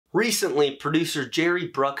Recently, producer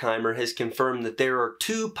Jerry Bruckheimer has confirmed that there are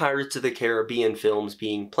 2 Pirates of the Caribbean films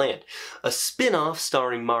being planned. A spin-off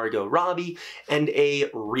starring Margot Robbie and a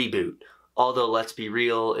reboot. Although, let's be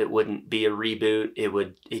real, it wouldn't be a reboot. It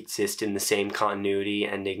would exist in the same continuity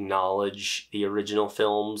and acknowledge the original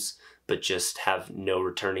films, but just have no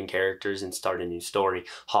returning characters and start a new story.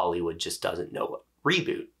 Hollywood just doesn't know what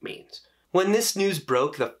reboot means. When this news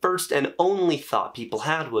broke, the first and only thought people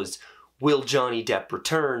had was, will Johnny Depp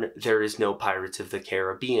return? There is no Pirates of the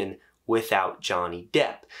Caribbean without Johnny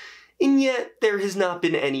Depp. And yet, there has not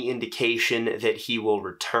been any indication that he will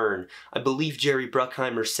return. I believe Jerry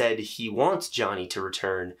Bruckheimer said he wants Johnny to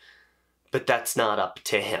return, but that's not up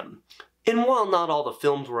to him. And while not all the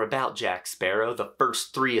films were about Jack Sparrow, the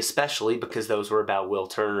first 3 especially, because those were about Will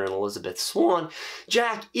Turner and Elizabeth Swann,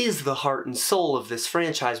 Jack is the heart and soul of this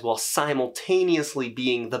franchise while simultaneously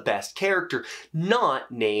being the best character,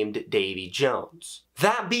 not named Davy Jones.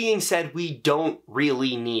 That being said, we don't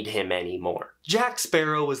really need him anymore. Jack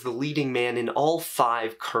Sparrow was the leading man in all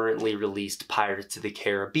 5 currently released Pirates of the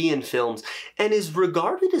Caribbean films and is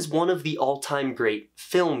regarded as one of the all-time great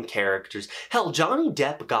film characters. Hell, Johnny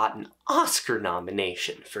Depp got an Oscar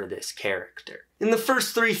nomination for this character. And the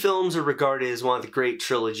first 3 films are regarded as one of the great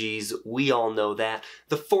trilogies, we all know that.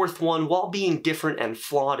 The 4th one, while being different and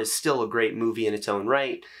flawed, is still a great movie in its own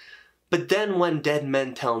right. But then when Dead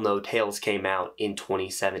Men Tell No Tales came out in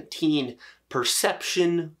 2017,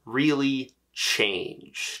 perception really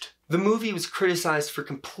changed. The movie was criticized for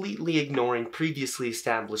completely ignoring previously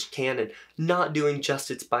established canon, not doing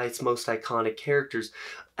justice by its most iconic characters,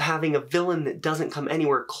 having a villain that doesn't come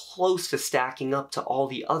anywhere close to stacking up to all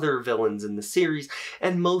the other villains in the series,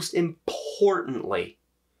 and most importantly,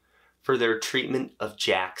 for their treatment of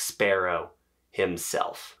Jack Sparrow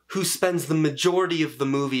himself, who spends the majority of the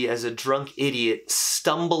movie as a drunk idiot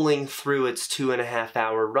stumbling through its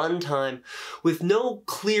 2.5-hour runtime with no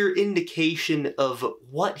clear indication of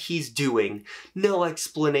what he's doing, no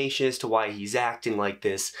explanation as to why he's acting like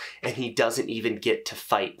this, and he doesn't even get to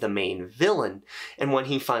fight the main villain. And when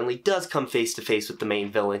he finally does come face to face with the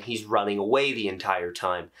main villain, he's running away the entire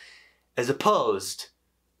time, as opposed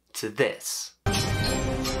to this.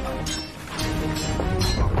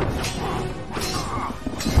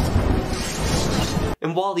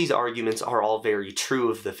 And while these arguments are all very true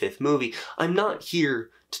of the 5th movie, I'm not here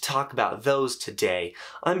to talk about those today.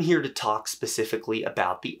 I'm here to talk specifically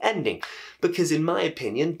about the ending, because in my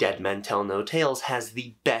opinion, Dead Men Tell No Tales has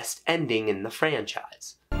the best ending in the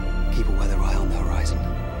franchise. Keep a weather eye on the horizon.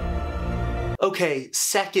 Okay,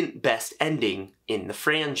 second best ending in the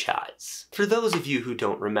franchise. For those of you who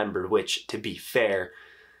don't remember, which, to be fair,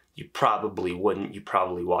 you probably wouldn't. You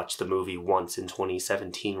probably watched the movie once in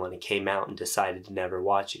 2017 when it came out and decided to never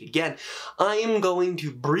watch it again. I am going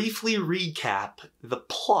to briefly recap the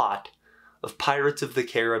plot of Pirates of the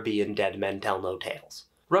Caribbean Dead Men Tell No Tales.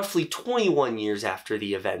 Roughly 21 years after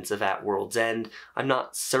the events of At World's End, I'm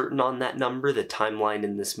not certain on that number, the timeline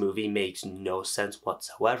in this movie makes no sense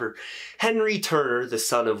whatsoever, Henry Turner, the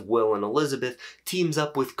son of Will and Elizabeth, teams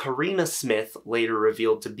up with Karina Smith, later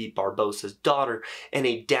revealed to be Barbossa's daughter, and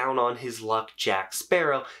a down-on-his-luck Jack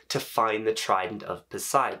Sparrow to find the Trident of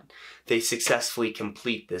Poseidon. They successfully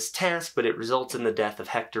complete this task, but it results in the death of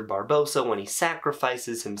Hector Barbossa when he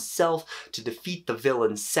sacrifices himself to defeat the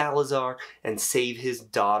villain Salazar and save his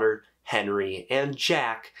daughter, Henry, and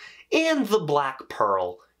Jack, and the Black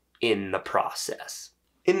Pearl in the process.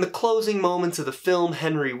 In the closing moments of the film,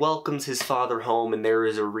 Henry welcomes his father home and there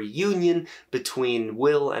is a reunion between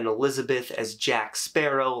Will and Elizabeth as Jack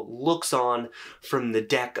Sparrow looks on from the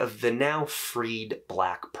deck of the now freed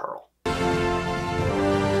Black Pearl.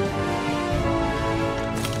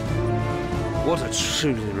 What a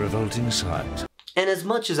truly revolting sight. And as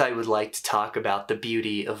much as I would like to talk about the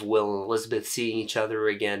beauty of Will and Elizabeth seeing each other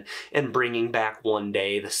again and bringing back One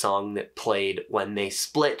Day, the song that played when they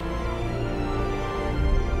split,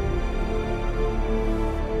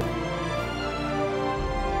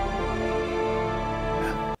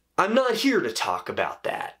 I'm not here to talk about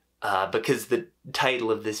that, because the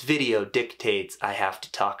title of this video dictates I have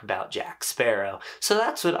to talk about Jack Sparrow, so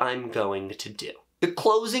that's what I'm going to do. The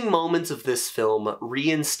closing moments of this film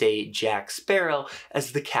reinstate Jack Sparrow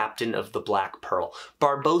as the captain of the Black Pearl.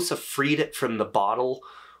 Barbossa freed it from the bottle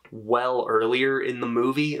well earlier in the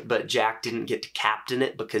movie, but Jack didn't get to captain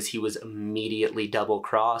it because he was immediately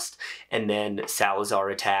double-crossed, and then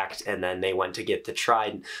Salazar attacked, and then they went to get the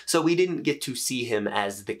Trident. So we didn't get to see him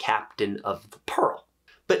as the captain of the Pearl.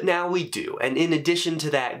 But now we do, and in addition to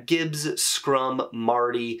that, Gibbs, Scrum,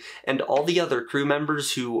 Marty, and all the other crew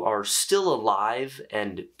members who are still alive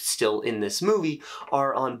and still in this movie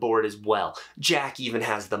are on board as well. Jack even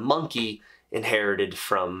has the monkey inherited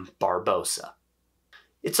from Barbossa.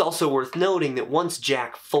 It's also worth noting that once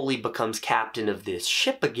Jack fully becomes captain of this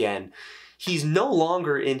ship again, he's no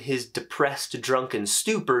longer in his depressed, drunken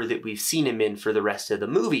stupor that we've seen him in for the rest of the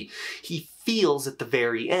movie. He feels at the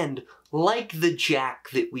very end like the Jack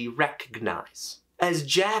that we recognize. As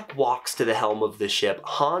Jack walks to the helm of the ship,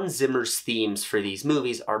 Hans Zimmer's themes for these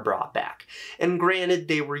movies are brought back. And granted,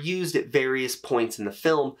 they were used at various points in the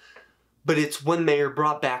film, but it's when they are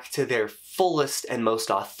brought back to their fullest and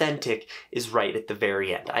most authentic is right at the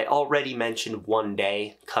very end. I already mentioned One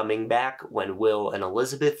Day coming back when Will and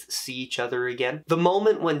Elizabeth see each other again. The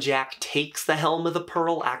moment when Jack takes the helm of the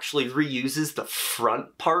Pearl actually reuses the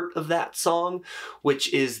front part of that song,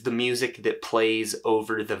 which is the music that plays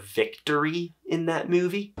over the victory in that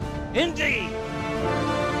movie. Indeed!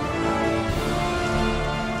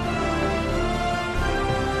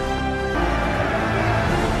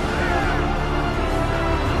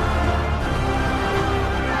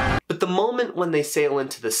 The moment when they sail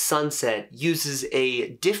into the sunset uses a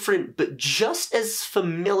different but just as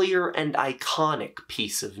familiar and iconic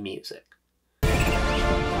piece of music.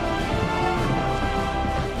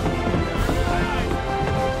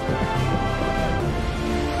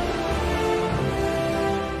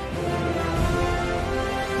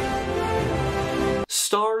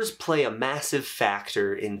 Stars play a massive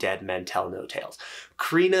factor in Dead Men Tell No Tales.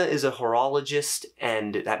 Karina is a horologist,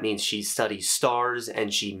 and that means she studies stars,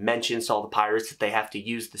 and she mentions to all the pirates that they have to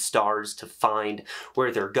use the stars to find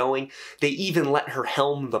where they're going. They even let her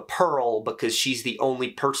helm the Pearl because she's the only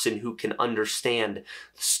person who can understand the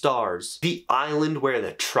stars. The island where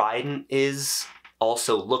the trident is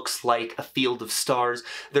also looks like a field of stars.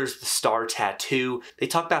 There's the star tattoo. They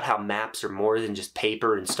talk about how maps are more than just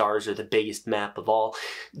paper and stars are the biggest map of all.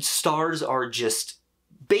 Stars are just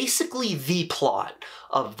basically the plot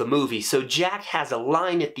of the movie. So Jack has a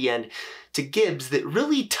line at the end to Gibbs that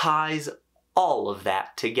really ties all of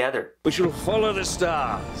that together. We shall follow the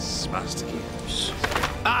stars, Master Gibbs.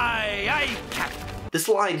 Aye, aye, Captain. This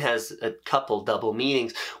line has a couple double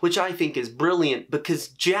meanings, which I think is brilliant because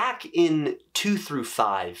Jack in 2 through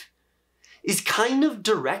 5 is kind of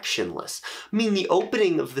directionless. I mean, the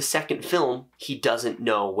opening of the second film, he doesn't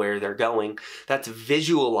know where they're going. That's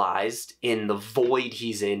visualized in the void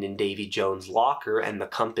he's in Davy Jones' locker and the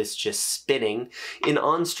compass just spinning. In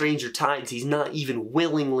On Stranger Tides, he's not even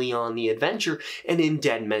willingly on the adventure, and in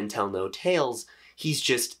Dead Men Tell No Tales, he's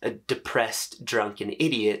just a depressed, drunken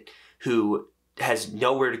idiot who has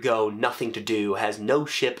nowhere to go, nothing to do, has no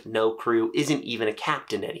ship, no crew, isn't even a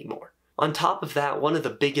captain anymore. On top of that, one of the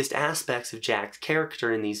biggest aspects of Jack's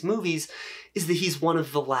character in these movies is that he's one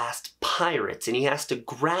of the last pirates, and he has to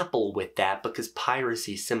grapple with that because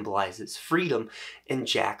piracy symbolizes freedom, and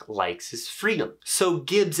Jack likes his freedom. So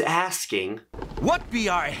Gibbs asking, "What be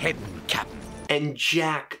our heading, Captain?" and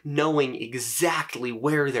Jack knowing exactly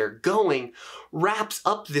where they're going wraps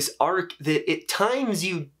up this arc that at times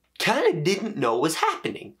you kind of didn't know was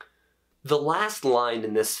happening. The last line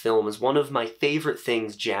in this film is one of my favorite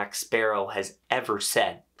things Jack Sparrow has ever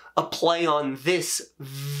said. A play on this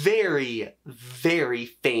very, very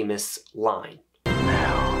famous line.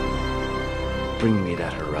 Now, bring me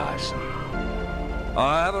that horizon.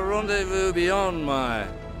 I have a rendezvous beyond my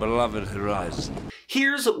beloved horizon.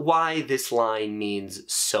 Here's why this line means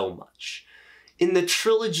so much. In the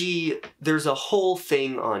trilogy, there's a whole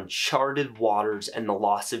thing on charted waters and the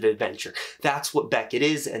loss of adventure. That's what Beckett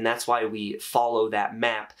is, and that's why we follow that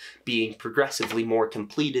map being progressively more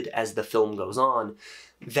completed as the film goes on.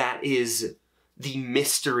 That is the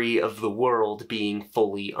mystery of the world being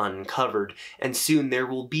fully uncovered, and soon there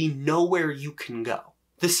will be nowhere you can go.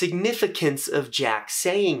 The significance of Jack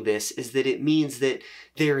saying this is that it means that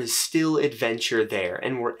there is still adventure there,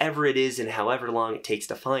 and wherever it is and however long it takes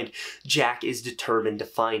to find, Jack is determined to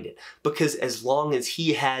find it. Because as long as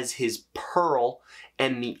he has his pearl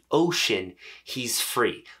and the ocean, he's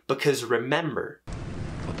free. Because remember,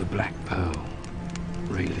 what the Black Pearl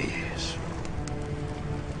really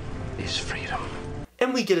is freedom.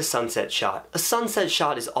 And we get a sunset shot. A sunset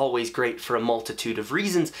shot is always great for a multitude of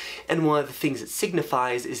reasons, and one of the things it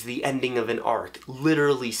signifies is the ending of an arc,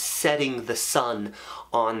 literally setting the sun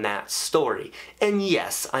on that story. And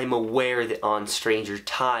yes, I'm aware that On Stranger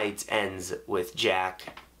Tides ends with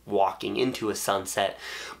Jack walking into a sunset,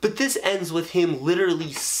 but this ends with him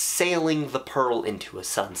literally sailing the Pearl into a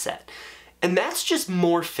sunset. And that's just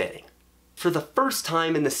more fitting. For the first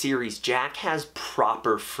time in the series, Jack has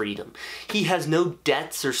proper freedom. He has no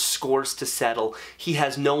debts or scores to settle. He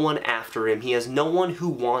has no one after him. He has no one who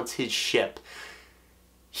wants his ship.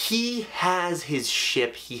 He has his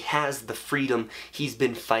ship. He has the freedom he's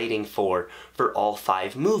been fighting for all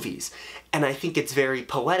 5 movies. And I think it's very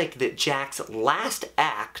poetic that Jack's last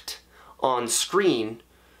act on screen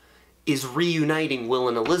is reuniting Will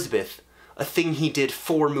and Elizabeth, a thing he did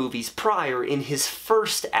 4 movies prior in his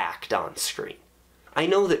first act on screen. I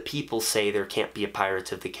know that people say there can't be a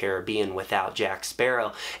Pirates of the Caribbean without Jack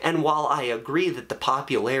Sparrow, and while I agree that the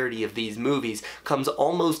popularity of these movies comes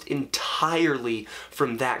almost entirely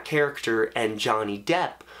from that character and Johnny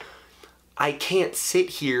Depp, I can't sit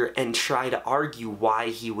here and try to argue why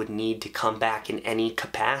he would need to come back in any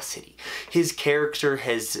capacity. His character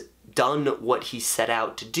has done what he set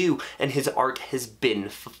out to do, and his arc has been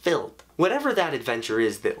fulfilled. Whatever that adventure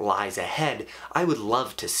is that lies ahead, I would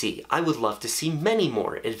love to see. I would love to see many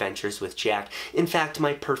more adventures with Jack. In fact,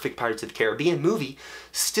 my perfect Pirates of the Caribbean movie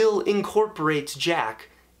still incorporates Jack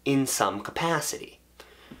in some capacity.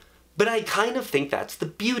 But I kind of think that's the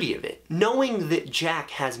beauty of it. Knowing that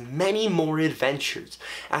Jack has many more adventures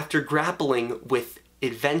after grappling with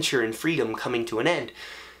adventure and freedom coming to an end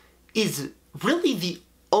is really the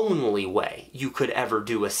only way you could ever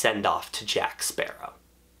do a send-off to Jack Sparrow.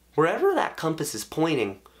 Wherever that compass is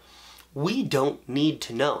pointing, we don't need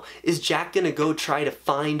to know. Is Jack gonna go try to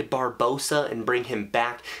find Barbossa and bring him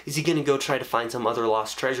back? Is he gonna go try to find some other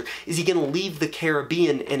lost treasure? Is he gonna leave the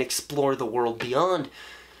Caribbean and explore the world beyond?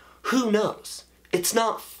 Who knows? It's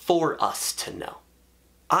not for us to know.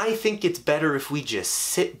 I think it's better if we just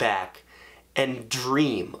sit back and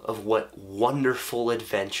dream of what wonderful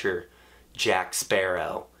adventure Jack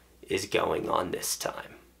Sparrow is going on this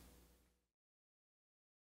time.